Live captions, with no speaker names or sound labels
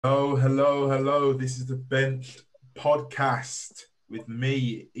Oh, hello, hello. This is the Bench podcast with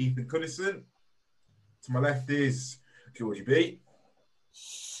me, Ethan Cunnison. To my left is Georgie B.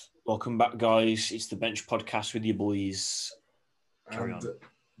 Welcome back, guys. It's the Bench Podcast with your boys. Carry And on.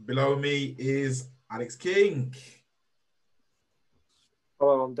 below me is Alex King.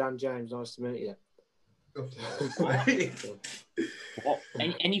 Hello, I'm Dan James. Nice to meet you. What?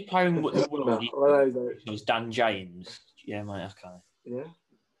 Any player in the world is Dan James? Yeah, mate, okay. Yeah.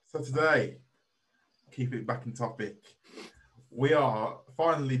 So today, keep it back in topic. We are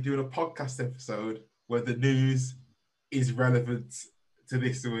finally doing a podcast episode where the news is relevant to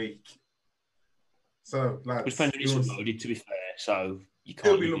this week. So, lads, It's uploaded, to be fair, so you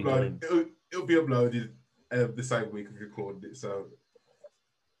it'll can't. be uploaded. It'll be uploaded the same week we recorded it. So,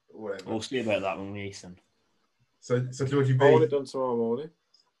 whatever. We'll see about that when we Ethan. So Georgie B. I want it done tomorrow morning.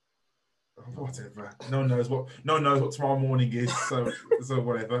 Whatever. No one knows what tomorrow morning is. So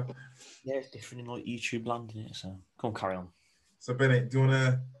whatever. Yeah, it's different in like YouTube land, isn't it? So come on, carry on. So Bennett, do you want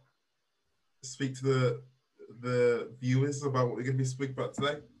to speak to the viewers about what we're going to be speaking about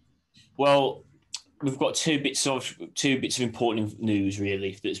today? Well, we've got two bits of important news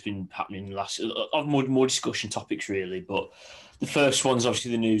really that's been happening in the last of more discussion topics really. But the first one's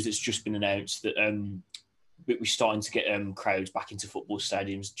obviously the news that's just been announced that we're starting to get crowds back into football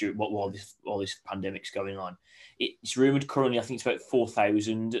stadiums while this pandemic's going on. It's rumoured currently, I think it's about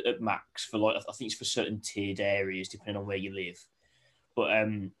 4,000 at max for I think it's for certain tiered areas depending on where you live. But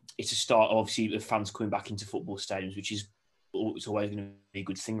it's a start, obviously, of fans coming back into football stadiums, which is it's always going to be a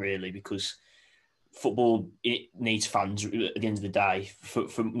good thing, really, because football it needs fans at the end of the day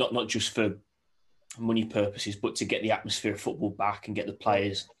for not just for money purposes, but to get the atmosphere of football back and get the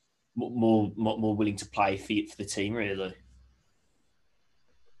players more willing to play for the team, really.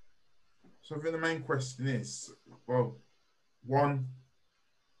 So I think the main question is, well, one,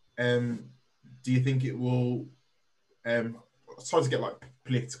 do you think it will? Sorry to get like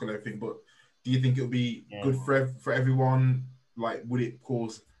political and everything, but do you think it'll be good for everyone? Like, would it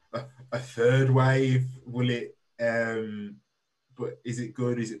cause a third wave? Will it? But is it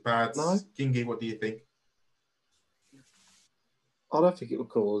good? Is it bad? No. Kingy, what do you think? I don't think it will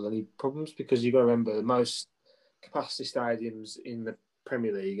cause any problems because you've got to remember most capacity stadiums in the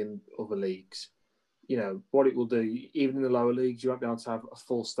Premier League and other leagues, you know, what it will do, even in the lower leagues, you won't be able to have a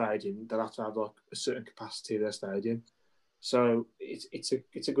full stadium. They'll have to have like a certain capacity of their stadium. So it's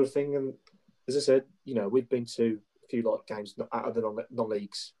a good thing. And as I said, you know, we've been to a few like games out of the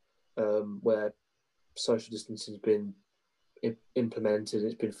non-leagues where social distancing has been implemented.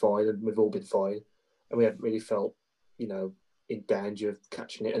 It's been fine, and we've all been fine, and we haven't really felt, you know, in danger of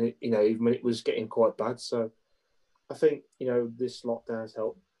catching it. And it, you know, even when it was getting quite bad. So I think, you know, this lockdown has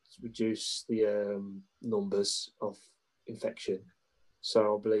helped reduce the numbers of infection.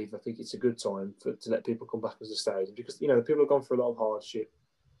 So I think it's a good time to let people come back to the stadium because, you know, people have gone through a lot of hardship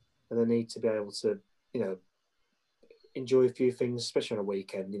and they need to be able to, you know, enjoy a few things, especially on a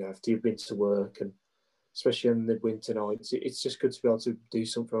weekend, you know, after you've been to work and especially on the winter nights. It's just good to be able to do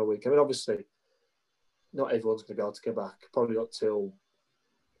something on a weekend. I mean, obviously, not everyone's going to be able to go back, probably not till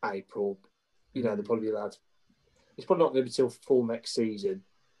April. You know, they'll probably be allowed. It's probably not going to be till full next season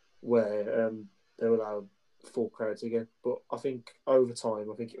where they'll allow full crowds again. But I think over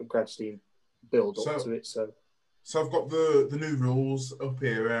time, I think it will gradually build up to it. So I've got the new rules up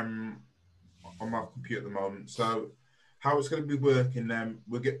here on my computer at the moment. So how it's going to be working,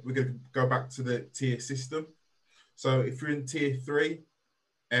 we're going to go back to the tier system. So if you're in tier 3,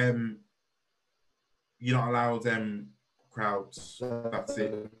 you're not allowed crowds. That's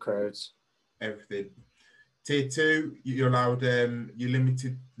it. Crowds. Everything. Tier 2, you're allowed. Your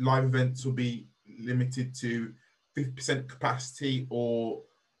limited live events will be limited to 50% capacity or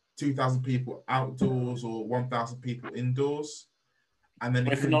 2,000 people outdoors or 1,000 people indoors. And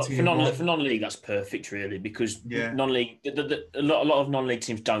then for non-league, that's perfect, really, because non-league, a lot of non-league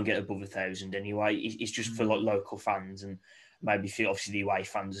teams don't get above 1,000 anyway. It's just for like local fans and maybe for obviously the away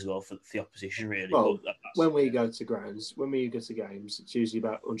fans as well for the opposition, really. Well, when we go to grounds, when we go to games, it's usually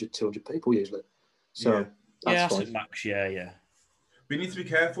about 100, 200 people usually. So that's at max. Yeah. But you need to be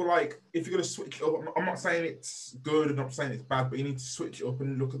careful. Like, if you're going to switch it up, I'm not saying it's good, I'm not saying it's bad, but you need to switch it up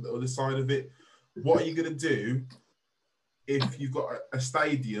and look at the other side of it. What are you going to do if you've got a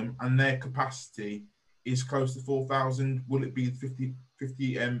stadium and their capacity is close to 4,000? Will it be 50%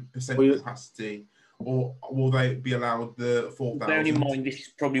 capacity, or will they be allowed the 4,000? Bearing in mind, this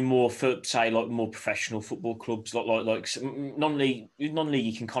is probably more for, say, like more professional football clubs, like non-league. Non-league,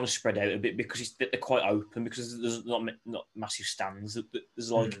 you can kind of spread out a bit because they're quite open because there's not massive stands.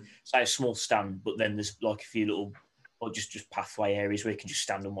 There's like say a small stand, but then there's like a few little or just pathway areas where you can just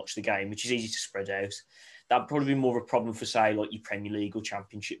stand and watch the game, which is easy to spread out. That'd probably be more of a problem for, say, like your Premier League or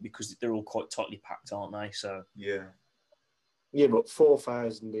Championship, because they're all quite tightly packed, aren't they? So yeah, but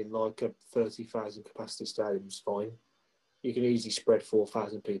 4,000 in like a 30,000 capacity stadium is fine. You can easily spread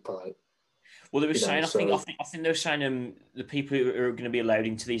 4,000 people out. Well, they were saying, I think they were saying the people who are going to be allowed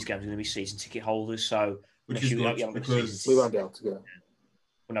into these games are going to be season ticket holders. So which is good because we won't be able to go.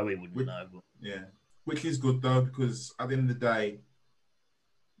 Well, no, we wouldn't know. But... Yeah, which is good though, because at the end of the day,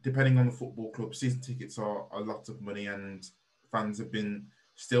 depending on the football club, season tickets are a lot of money, and fans have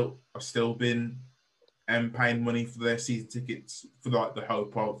still been paying money for their season tickets for like the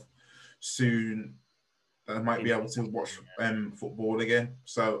hope of soon they might be able to watch football again.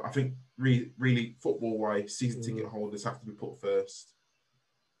 So I think really football wise, season ticket holders have to be put first.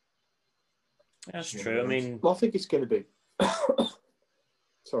 That's true. I mean, I think it's going to be.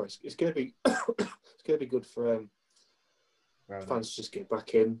 Sorry, it's going to be. It's going to be good for fans to just get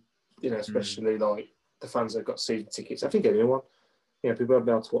back in. You know, especially like the fans that have got season tickets. I think anyone. You know, people haven't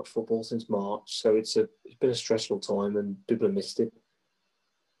been able to watch football since March, so it's been a stressful time, and people have missed it.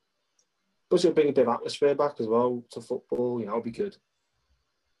 But it'll bring a bit of atmosphere back as well to football. You know, it'll be good.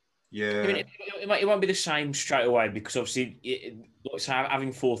 Yeah, I mean, it won't be the same straight away, because obviously, like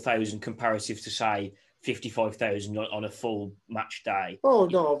having 4,000 comparative to say 55,000 on a full match day. Oh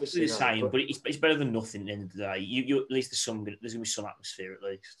no, obviously it's the same, but it's better than nothing at the end of the day. You at least there's going to be some atmosphere at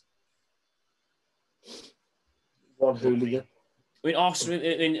least. One hooligan. I mean,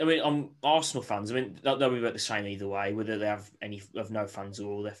 Arsenal fans. I mean, they'll be about the same either way, whether they have no fans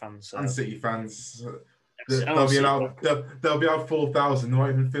or all their fans. So. And City fans, they'll be allowed 4,000. They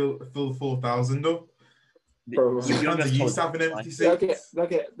won't even fill 4,000 up. Fans are used to having empty seats. They'll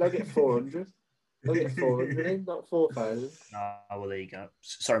get 400. They'll get 400 in, not 4,000. No, well, there you go.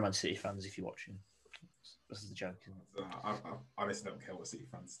 Sorry, Man City fans, if you're watching. This is the joke. I honestly don't care what City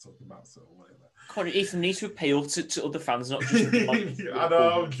fans are talking about, so whatever. God, Ethan needs to appeal to other fans, not just. I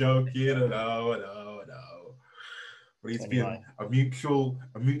know, I'm joking. I know. We need to be a mutual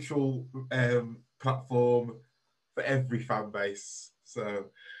platform for every fan base. So,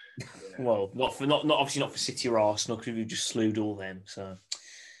 yeah. Well, not obviously not for City or Arsenal, because we've just slewed all them. So,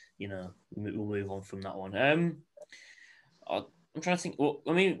 you know, we'll move on from that one. I'm trying to think. Well,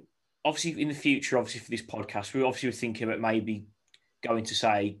 I mean, obviously in the future, obviously for this podcast, we obviously were thinking about maybe going to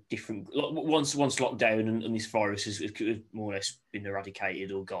say different once lockdown and this virus has more or less been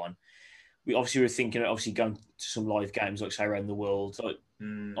eradicated or gone. We obviously were thinking of going to some live games, like say around the world. Like,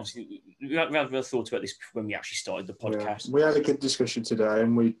 obviously, we had thought about this when we actually started the podcast. Yeah. We had a good discussion today,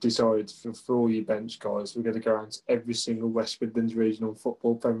 and we decided for all you bench guys, we're going to go around to every single West Midlands regional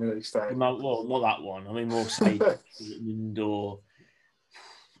football Premier League stadium. Well, not that one. I mean, more say or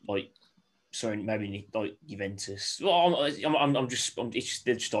like. Sorry, maybe like Juventus. Well, I'm just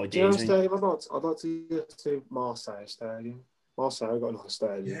they're just ideas. Do you know stadium I'd like to go to Marseille Stadium. Marseille got a nice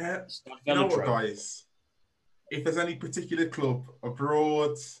stadium. Yeah, you know what, guys? If there's any particular club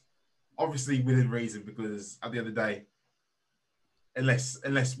abroad, obviously within reason, because at the end of the day,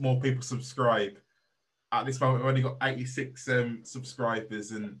 unless more people subscribe, at this moment we've only got 86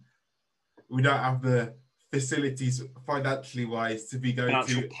 subscribers, and we don't have the facilities financially wise to be going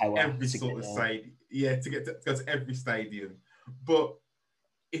to every sort of stadium. Yeah, to go to every stadium. But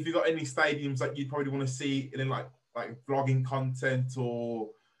if you've got any stadiums that you'd probably want to see in like vlogging content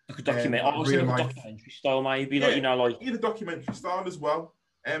or like a documentary style, maybe either documentary style as well.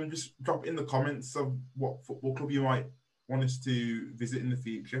 Just drop in the comments of what football club you might want us to visit in the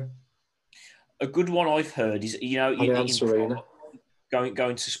future. A good one I've heard is going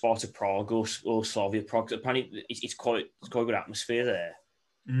to Sparta Prague or Slavia Prague. Apparently, it's quite a good atmosphere there.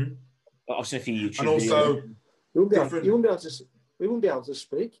 Mm-hmm. But I've seen a few YouTube and also videos. We wouldn't be able to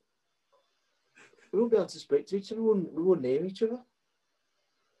speak. We wouldn't be able to speak to each other. We wouldn't hear each other.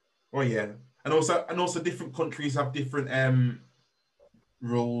 Oh yeah, and also different countries have different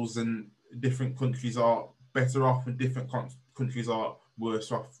rules, and different countries are better off, and different countries are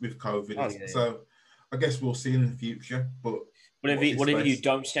worse off with COVID. Oh, yeah. So I guess we'll see in the future, but. Whatever you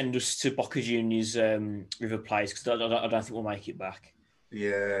don't send us to Boca Juniors River Plate, because I don't think we'll make it back.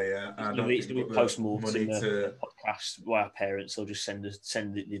 Yeah. It's going to be post-mortem podcast by our parents. They'll just send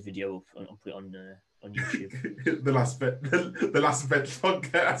the video up and put it on YouTube. the last bench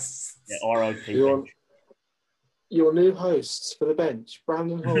podcast. Yeah, RIP. Your new hosts for the bench: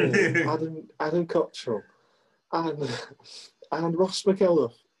 Brandon Hall, Adam Cottrell, and Ross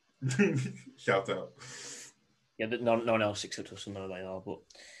McKellar. Shout out. Yeah, no one else except us, and know they are. But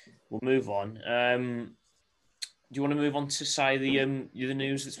we'll move on. Do you want to move on to say the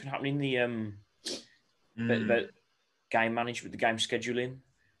news that's been happening? About game management, the game scheduling.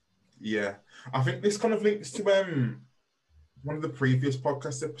 Yeah, I think this kind of links to one of the previous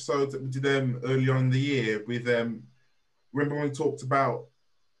podcast episodes that we did early on in the year with remember when we talked about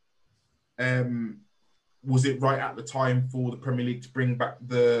was it right at the time for the Premier League to bring back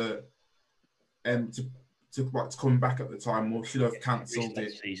the to come back at the time, or should have cancelled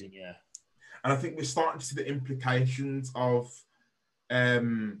it? Season, yeah. And I think we're starting to see the implications of.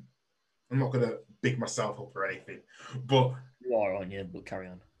 I'm not going to big myself up or anything, but you are, aren't you? But carry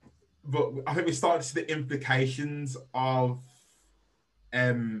on. But I think we're starting to see the implications of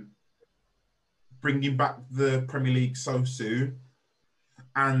bringing back the Premier League so soon,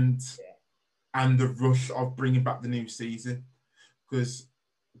 and the rush of bringing back the new season, because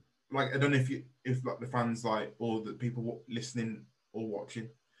like I don't know if like the fans like or the people listening or watching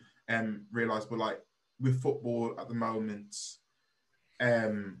realize, but like with football at the moment,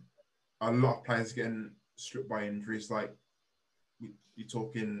 a lot of players getting struck by injuries. Like you're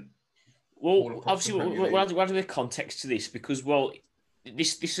talking. Well, obviously, we'll add a bit of context to this because, well,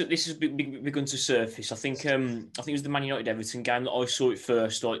 this has begun to surface. I think it was the Man United Everton game that I saw it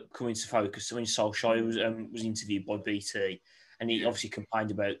first, like coming to focus. I mean, Solskjaer was interviewed by BT, and he obviously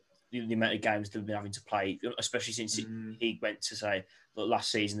complained about the amount of games they've been having to play, especially since he went to say that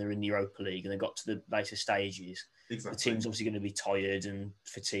last season they're in the Europa League and they got to the later stages. Exactly. The team's obviously going to be tired and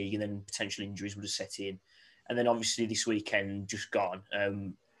fatigued, and then potential injuries would have set in. And then obviously this weekend just gone.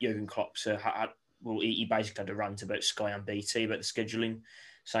 Jurgen Klopp he basically had a rant about Sky and BT about the scheduling,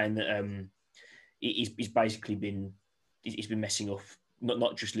 saying that he's basically been messing up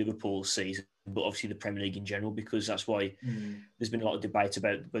not just Liverpool's season, but obviously the Premier League in general, because that's why there's been a lot of debate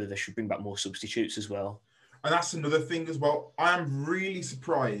about whether they should bring back more substitutes as well. And that's another thing as well. I am really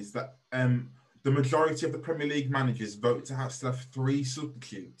surprised that the majority of the Premier League managers vote to still have 3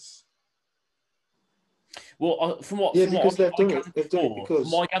 substitutes. Well, from what I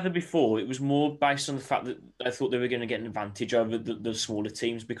gathered before, it was more based on the fact that I thought they were going to get an advantage over the smaller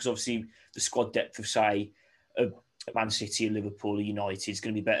teams, because obviously the squad depth of, say, a Man City, or Liverpool, or United is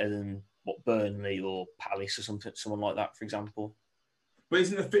going to be better than what Burnley or Palace or someone like that, for example. But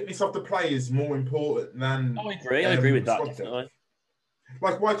isn't the fitness of the players more important than? I agree with that, definitely.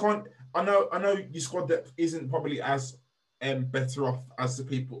 Like, why can't I know your squad depth isn't probably as better off as the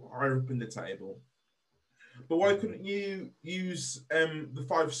people higher up in the table. But why couldn't you use the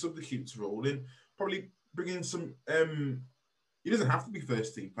 5 substitutes rule and probably bring in some? It doesn't have to be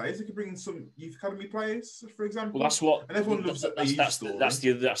first team players. You could bring in some youth academy players, for example. Well, that's what, and everyone loves that. That's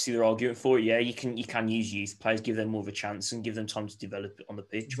the other argument for it. Yeah, you can use youth players, give them more of a chance, and give them time to develop on the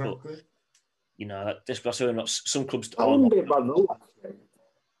pitch. Exactly. But you know, that's not some clubs. That wouldn't be a bad rule, actually.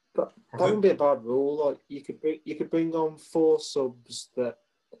 But that wouldn't be a bad rule. Like you could bring on 4 subs that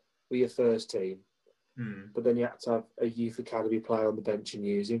were your first team. But then you had to have a youth academy player on the bench and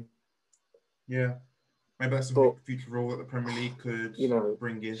use him. Yeah, maybe that's a future rule that the Premier League could,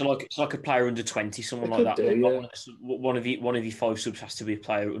 bring in. So like a player under 20, someone like that. One of your 5 subs has to be a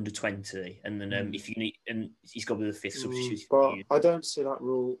player under 20, and then if you need, and he's got to be the 5th substitute. But I don't see that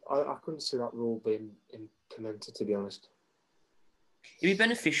rule. I couldn't see that rule being implemented, to be honest. It'd be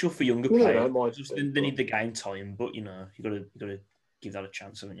beneficial for younger players. They need the game time, but you got to give that a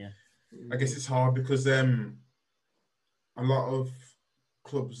chance, haven't you? I guess it's hard because a lot of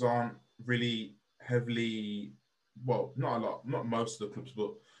clubs aren't really heavily, well, not most of the clubs,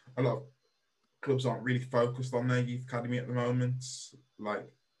 but a lot of clubs aren't really focused on their youth academy at the moment. Like,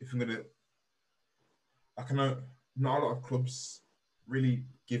 if I'm going to, not a lot of clubs really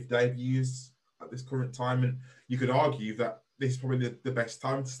give debuts at this current time, and you could argue that this is probably the best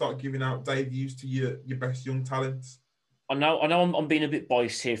time to start giving out debuts to your best young talents. I know I'm being a bit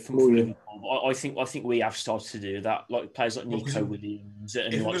biased here from Liverpool. I think we have started to do that, like players like Nico Williams.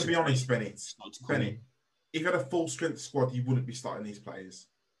 If I'm going to be honest, Benny, if you had a full strength squad, you wouldn't be starting these players.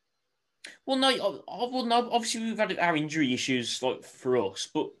 Well, no, obviously we've had our injury issues, like for us,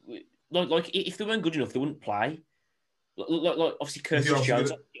 but like if they weren't good enough, they wouldn't play. Like obviously Curtis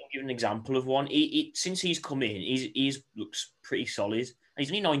Jones. I'll give an example of one. Since he's come in, he's looks pretty solid. And he's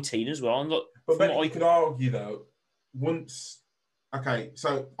only 19 as well. And look, but Benny, you could argue though.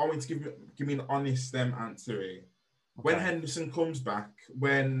 So I want to give me an honest answer here. Okay. When Henderson comes back,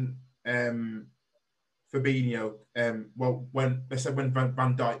 when Fabinho, when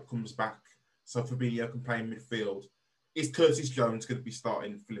Van Dijk comes back, so Fabinho can play in midfield, is Curtis Jones going to be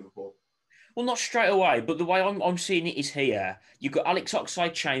starting for Liverpool? Well, not straight away, but the way I'm seeing it is here. You've got Alex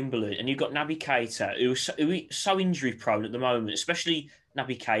Oxlade-Chamberlain and you've got Naby Keita, who is so injury prone at the moment, especially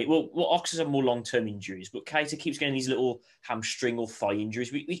Naby Keita. Well, Ox has more long-term injuries, but Keita keeps getting these little hamstring or thigh injuries.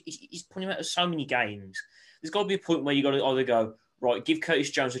 He's putting him out of so many games there's got to be a point where you got to either go right, give Curtis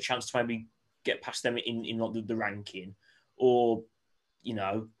Jones a chance to maybe get past them in like the ranking, or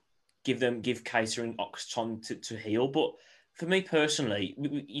give Cater and Ox time to heal. But for me personally,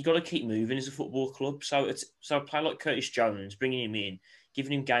 you got to keep moving as a football club. So a player like Curtis Jones, bringing him in,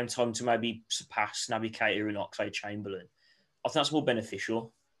 giving him game time to maybe surpass Naby Keita and Oxlade-Chamberlain, I think that's more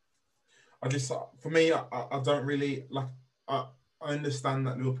beneficial. For me, I don't really like. I understand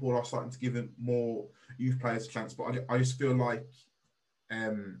that Liverpool are starting to give them more youth players a chance, but I just feel like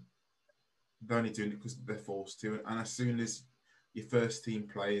they're only doing it because they're forced to. And as soon as your first team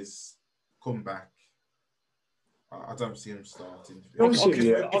players come back, I don't see them starting. I can see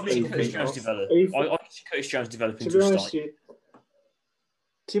Curtis Jones develop. I can see Curtis Jones developing to a start.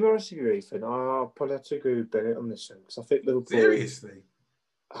 To be honest with you, Ethan, I'll probably have to agree with Bennett on this one because I think Liverpool seriously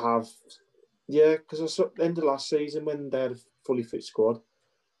have, because I saw at the end of last season when they had a fully fit squad,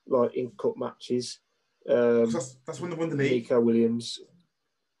 like in cup matches. That's when they won the league. Nico Williams.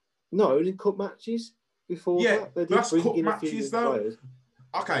 No, in cup matches before that. They did that's bring cup in matches though. Players.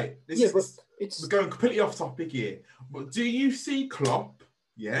 Okay, we're going completely off topic here. But do you see Klopp?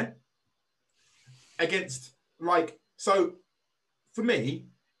 Yeah, against for me,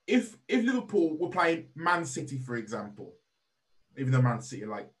 if Liverpool were playing Man City, for example, even though Man City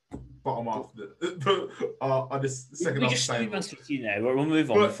are bottom half on the second half. We just say Man City now. We'll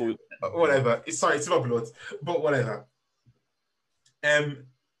move on before whatever. It's my blood, but whatever.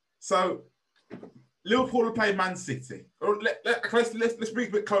 So Liverpool are playing Man City. Let's bring it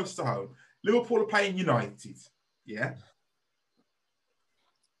a bit close to home. Liverpool are playing United. Yeah.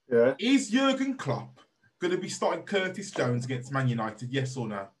 Yeah. Is Jurgen Klopp going to be starting Curtis Jones against Man United? Yes or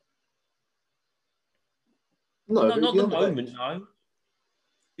no? No, not at the moment. No.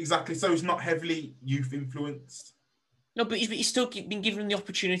 Exactly. So he's not heavily youth influenced. No, but he's still been given the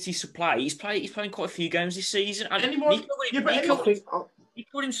opportunity to play. He's playing quite a few games this season. And Nico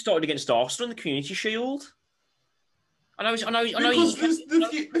Williams started against Arsenal in the Community Shield. I know. Because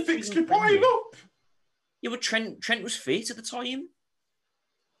the fixture pile up. Yeah, but Trent was fit at the time.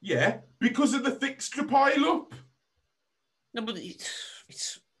 Yeah, because of the fixture pile up. No, but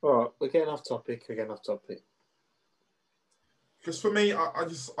it's... All right, we're getting off topic. Because for me, I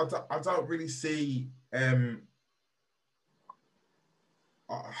don't really see... I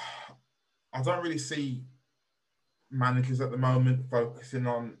don't really see managers at the moment focusing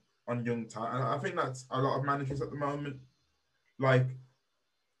on young talent. And I think that's a lot of managers at the moment. I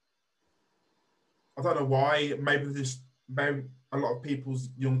don't know why. Maybe a lot of people's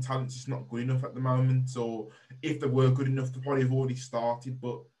young talent's just not good enough at the moment, or if they were good enough, they probably have already started.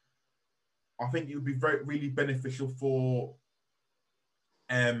 But I think it would be really beneficial for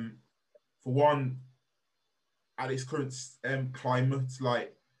one, at its current climate,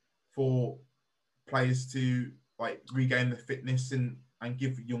 for players to regain their fitness and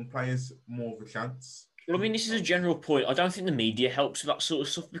give young players more of a chance. Well, I mean, this is a general point. I don't think the media helps with that sort of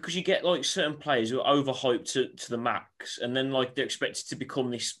stuff because you get certain players who are overhyped to the max, and then they're expected to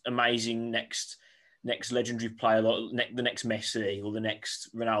become this amazing next legendary player, like the next Messi or the next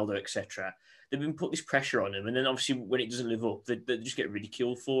Ronaldo, etc. They've been put this pressure on them, and then obviously when it doesn't live up, they just get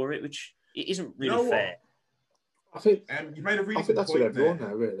ridiculed for it, which it isn't really fair. I think you made a really good point everyone there.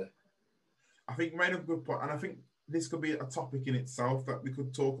 Now, really. I think you made a good point, and I think this could be a topic in itself that we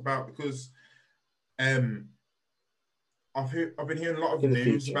could talk about because I've been hearing a lot of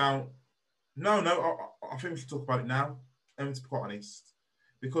news about. I think we should talk about it now. To be quite honest,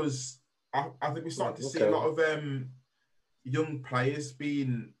 because I think we're starting to see a lot of young players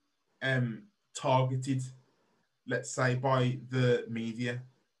being targeted, let's say, by the media.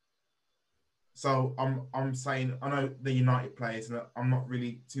 So I'm saying I know the United players, and I'm not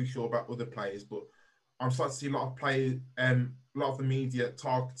really too sure about other players, but I'm starting to see a lot of players, a lot of the media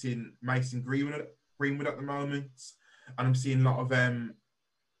targeting Mason Greenwood at the moment, and I'm seeing a lot of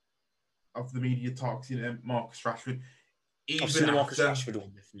the media targeting Marcus Rashford. I've seen the Marcus Rashford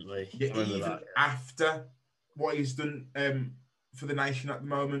one, definitely. Yeah, even after what he's done for the nation at the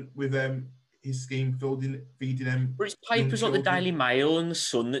moment with his scheme feeding them. But it's papers like the Daily Mail and the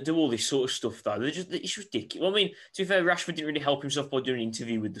Sun that do all this sort of stuff, though. It's ridiculous. Well, I mean, to be fair, Rashford didn't really help himself by doing an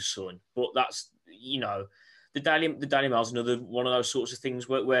interview with the Sun, but that's, the Daily Mail's another one of those sorts of things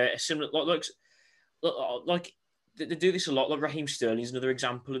where a similar like they do this a lot. Like Raheem Sterling is another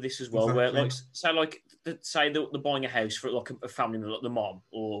example of this as well, exactly. Where say they're buying a house for a family member, like the mom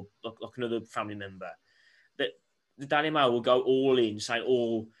or like another family member, that the Daily Mail will go all in, saying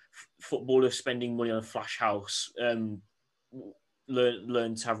all footballers spending money on a flash house,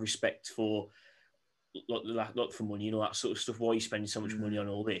 learn to have respect for like for money and all that sort of stuff. Why are you spending so much money on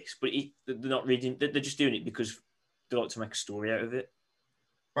all this? But they're not reading. They're just doing it because they like to make a story out of it.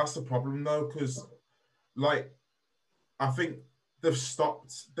 That's the problem though, because like I think they've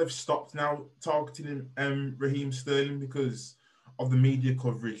stopped now targeting Raheem Sterling because of the media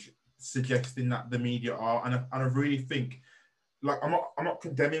coverage suggesting that the media are, and I really think, like, I'm not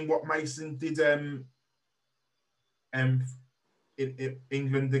condemning what Mason did in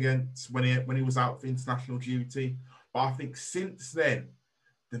England against when he was out for international duty, but I think since then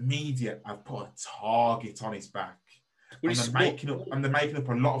the media have put a target on his back. Well, and they're making up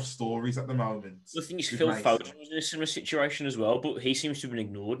a lot of stories at the moment. The thing is, Phil Foden was in a similar situation as well, but he seems to have been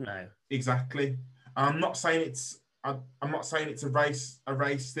ignored now. Exactly. I'm not saying it's a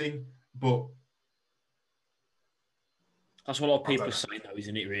race thing, but that's what a lot of people are saying, though,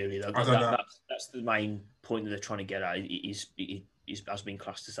 isn't it? Really, though, that's the main point that they're trying to get at. It has been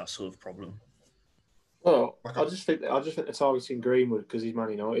classed as that sort of problem. Well, I just think they're targeting Greenwood because he's Man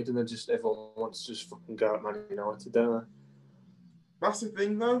United, and then just everyone wants to just fucking go at Man United, don't they? That's the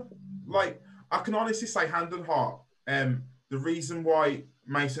thing, though. Like, I can honestly say, hand on heart, the reason why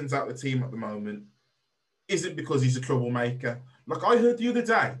Mason's out of the team at the moment isn't because he's a troublemaker. Like, I heard the other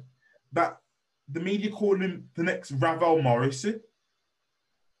day that the media calling him the next Ravel Morrison.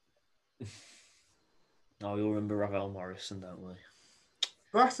 Oh, we all remember Ravel Morrison, don't we?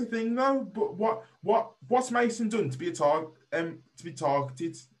 That's the thing, though. But what's Mason done to be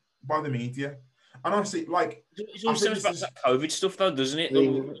targeted by the media? And honestly, like, it all stems back to that COVID stuff, though, doesn't it? We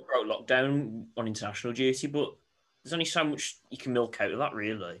broke lockdown on international duty, but there's only so much you can milk out of that,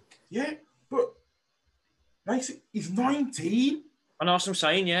 really. Yeah, but Mason, he's 19. I know what I'm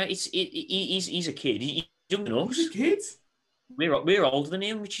saying. Yeah, he's a kid. He's young than us. He's a kid. We're older than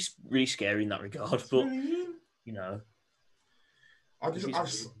him, which is really scary in that regard. But you know. I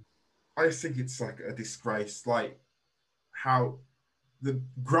just think it's like a disgrace, like how the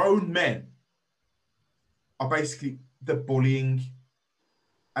grown men are basically bullying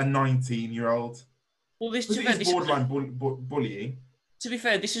a 19-year-old. Well, this borderline bullying. To be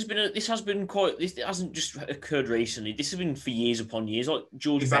fair, this hasn't just occurred recently. This has been for years upon years. Like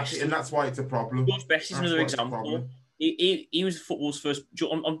George Best, and that's why it's a problem. George Best is another example. He was football's first.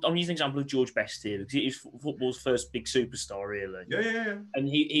 I'm using an example of George Best here because he was football's first big superstar, really. Yeah. And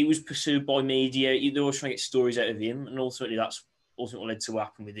he was pursued by media. They were trying to get stories out of him, and ultimately that's what led to what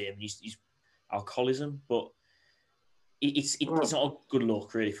happened with him. He's alcoholism, but it's not a good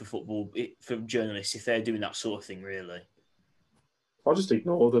look really for football for journalists if they're doing that sort of thing. Really, I'll just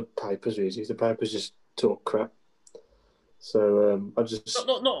ignore the papers. Really, the papers just talk crap. So I just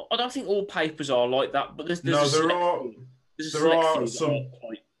no. I don't think all papers are like that, but there's there are some.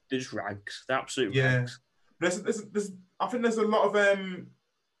 They're just rags. They're absolute rags. There's I think there's a lot of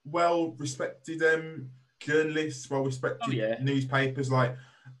well-respected journalists, well-respected newspapers like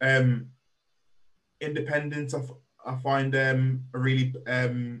Independent. I find a really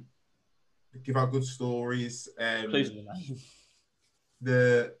give out good stories. Let's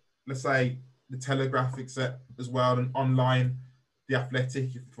say the Telegraph as well, and online, The Athletic,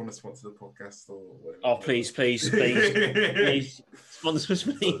 if you want to sponsor the podcast or whatever. Oh, please.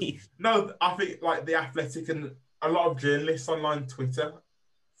 Sponsor me. No, I think like The Athletic and a lot of journalists online, Twitter,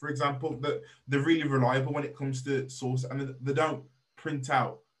 for example, that they're really reliable when it comes to source, and they don't print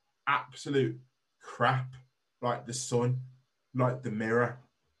out absolute crap like The Sun, like The Mirror,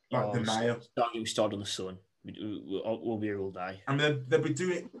 like The Mail. Don't get me started on The Sun. We'll be here all day. I mean, they've been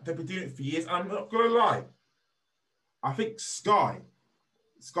doing it for years. And I'm not gonna lie. I think Sky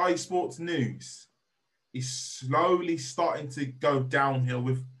Sports News is slowly starting to go downhill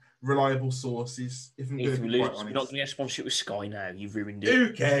with reliable sources. If I'm going to be quite honest, you're not going to get a sponsorship with Sky now. You've ruined it.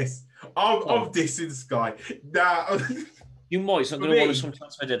 Who cares? I'm dissing Sky. Nah. You might. It's not going to want some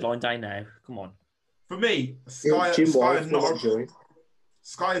transfer deadline day now. Come on. For me, Sky is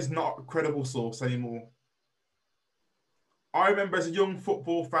not a credible source anymore. I remember as a young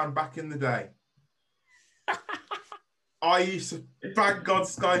football fan back in the day, I used to thank God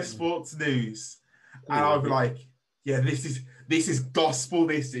Sky Sports News, and I'd be like, "Yeah, this is gospel.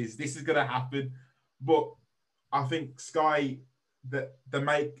 This is gonna happen." But I think Sky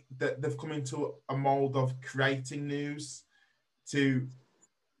they've come into a mold of creating news to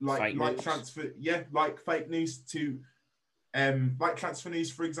like transfer, like fake news to like transfer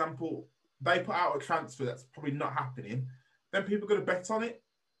news, for example. They put out a transfer that's probably not happening. Then people are going to bet on it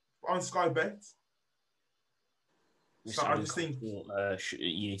on Sky Bet. So I just think you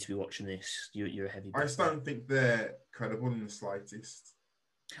need to be watching this. You're a heavy. I just don't think they're credible in the slightest.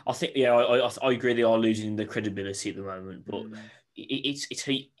 I think, yeah, I agree. They are losing their credibility at the moment, but it's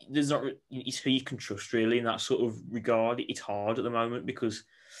who you can trust really in that sort of regard. It's hard at the moment because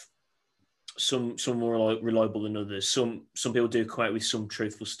some more reliable than others. Some people do come out with some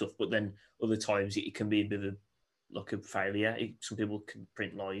truthful stuff, but then other times it can be a bit of a failure. Some people can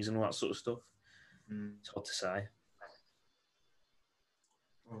print lies and all that sort of stuff. It's hard to say.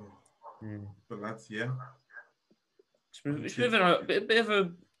 But that's It's a bit of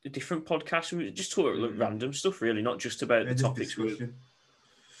a different podcast. We just talk random stuff, really, not just about the topics.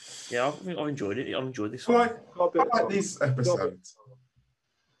 Yeah, I've enjoyed it. I've enjoyed this one. I like these episodes.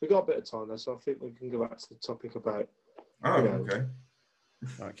 We got a bit of time though, so I think we can go back to the topic about. Okay.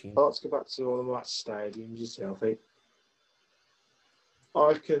 Let's go back to all the match stadiums. You see, I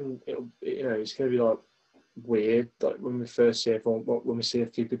reckon it's going to be like weird. Like when we first see everyone, when we see a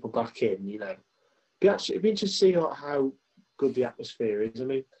few people back in, it'd be interesting to see like how good the atmosphere is. I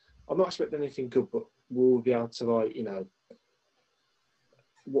mean, I'm not expecting anything good, but we'll be able to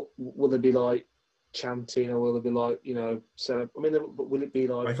what will there be like chanting, or will it be like so? I mean, but will it be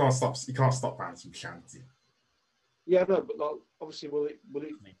like? You can't stop fans from chanting. Yeah, no, but like obviously, will it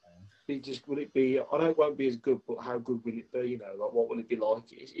be just? Will it be? I know it won't be as good, but how good will it be? Like what will it be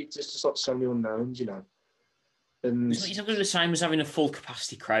like? It's just like so many unknowns, And it's not going to be the same as having a full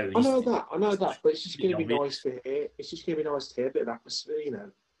capacity crowd. I know that, but it's just going to be nice to hear. It's just going to be nice to hear a bit of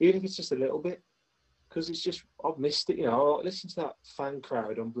atmosphere, even if it's just a little bit. Because it's just, I've missed it, I listen to that fan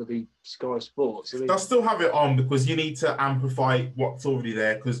crowd on bloody Sky Sports. They'll still have it on because you need to amplify what's already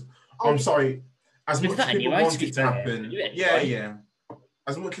there. Because I'm sorry, as much as people want it to happen,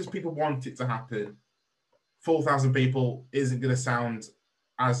 as much as people want it to happen, 4,000 people isn't going to sound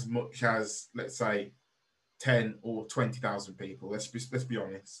as much as, let's say, 10 or 20,000 people. Let's be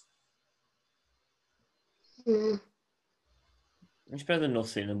honest. It's better than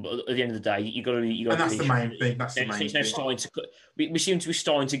nothing, but at the end of the day, you got to. And that's the main thing. That's the main thing. Starting to, we seem to be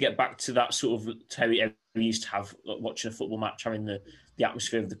starting to get back to that sort of how we used to have, like, watching a football match, having the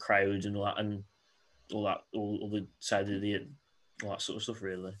atmosphere of the crowd and all that, all the side of all that sort of stuff.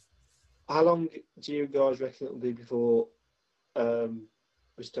 Really. How long do you guys reckon it'll be before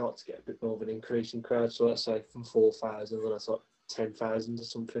we start to get a bit more of an increase in crowds? So let's say from 4,000, that's like 10,000 or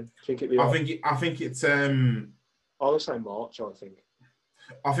something. Do you think it'd be? I think it's. I would say March.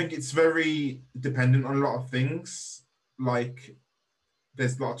 I think it's very dependent on a lot of things. Like,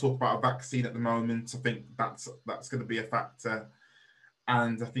 there's a lot of talk about a vaccine at the moment. I think that's going to be a factor.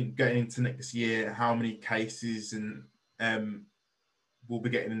 And I think getting into next year, how many cases and we'll be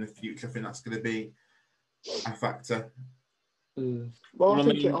getting in the future, I think that's going to be a factor. Well, I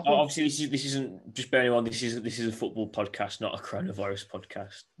mean, obviously, this isn't, just bearing in mind, this is a football podcast, not a coronavirus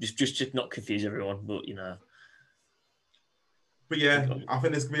podcast. Just to not confuse everyone, but But yeah, I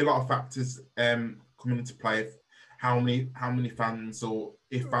think there's going to be a lot of factors coming into play. How many fans, or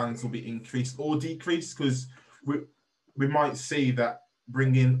if fans will be increased or decreased, because we might see that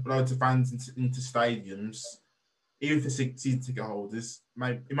bringing loads of fans into stadiums, even for season ticket holders,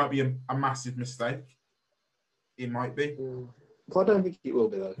 it might be a massive mistake. It might be. But I don't think it will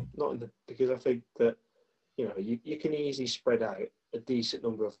be though. Because I think that you can easily spread out a decent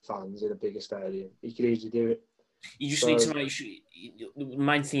number of fans in a bigger stadium. You can easily do it. You just need to make sure. The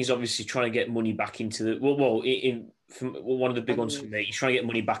main thing is obviously trying to get money back into the one of the big ones for me. You're trying to get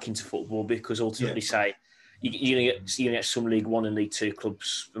money back into football, because ultimately, say you're gonna get some League One and League Two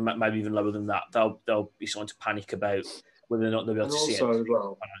clubs, maybe even lower than that. They'll be starting to panic about whether or not they'll be able to see it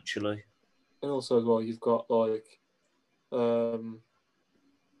financially. And also as well, you've got like, I was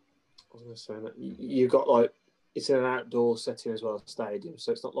going to say that you've got like, it's in an outdoor setting as well, stadium,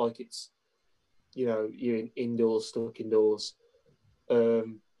 so it's not like it's, you're stuck indoors.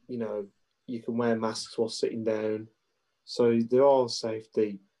 You can wear masks while sitting down. So there are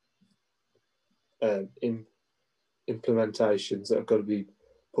safety implementations that have got to be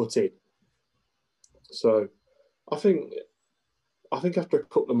put in. So I think after a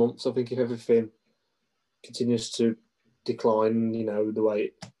couple of months, I think if everything continues to decline, the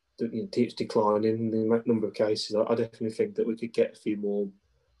way it keeps declining, the number of cases, I definitely think that we could get a few more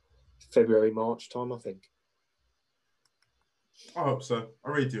February, March time, I think. I hope so. I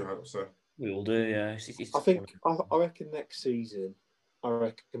really do hope so. We all do, yeah. I reckon next season,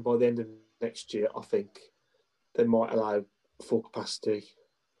 by the end of next year, I think they might allow full capacity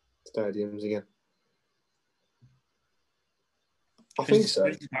stadiums again. I think so.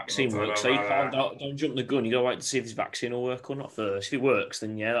 If the vaccine works, so you don't jump the gun. You got to wait to see if this vaccine will work or not first. If it works,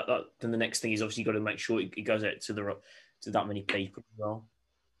 then then the next thing is obviously you got to make sure it goes out to that many people as well.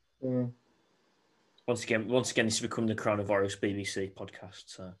 Once again, this has become the Coronavirus BBC podcast,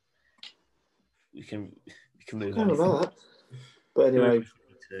 so we can move on. About that. But anyway,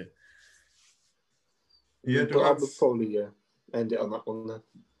 yeah, I would probably end it on that one then.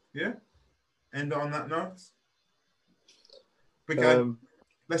 Yeah, end it on that note. Okay,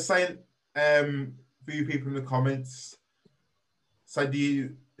 let's say few people in the comments. So, what do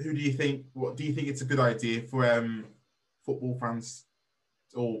you think it's a good idea for football fans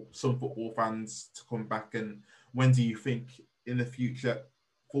or some football fans to come back, and when do you think in the future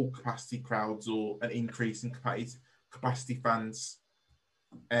full capacity crowds or an increase in capacity fans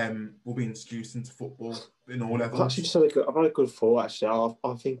will be introduced into football in all levels? I've had a good thought actually.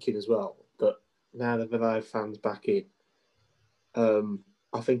 I'm thinking as well that now that they've had fans back in,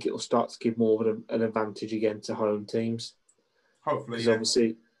 I think it will start to give more of an advantage again to home teams. Hopefully, because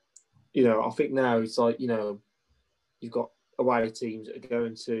obviously, I think now it's like you've got away teams that are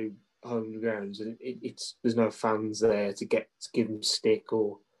going to home grounds, and it's there's no fans there to give them stick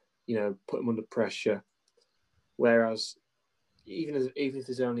or put them under pressure. Whereas even if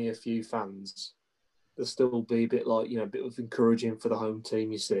there's only a few fans, there'll still be a bit like a bit of encouraging for the home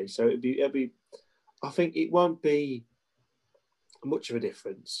team. You see, so it'd be. I think it won't be much of a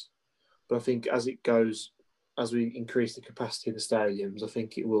difference, but I think as we increase the capacity of the stadiums, I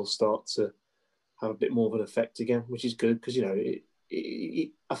think it will start to have a bit more of an effect again, which is good because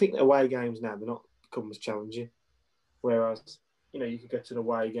I think away games now they're not become as challenging. Whereas you could go to an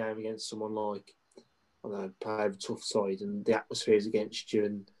away game against someone like play a tough side, and the atmosphere is against you,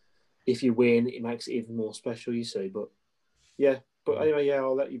 and if you win, it makes it even more special. You see, but anyway,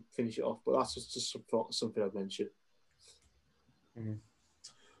 I'll let you finish it off. But that's just something I've mentioned. Mm-hmm.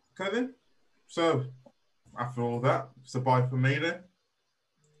 Okay then. So after all that, it's a bye from me then.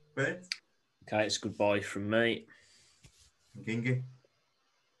 Ben? Okay, it's goodbye from me. Gingy.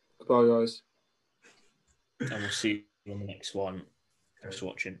 Goodbye, guys. And we'll see you on the next one. Thanks for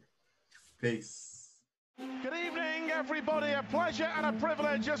watching. Peace. Good evening, everybody. A pleasure and a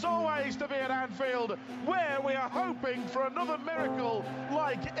privilege, as always, to be at Anfield, where we are hoping for another miracle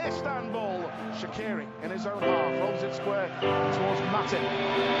like Istanbul. Shaqiri in his own half, rolls it square towards Matip.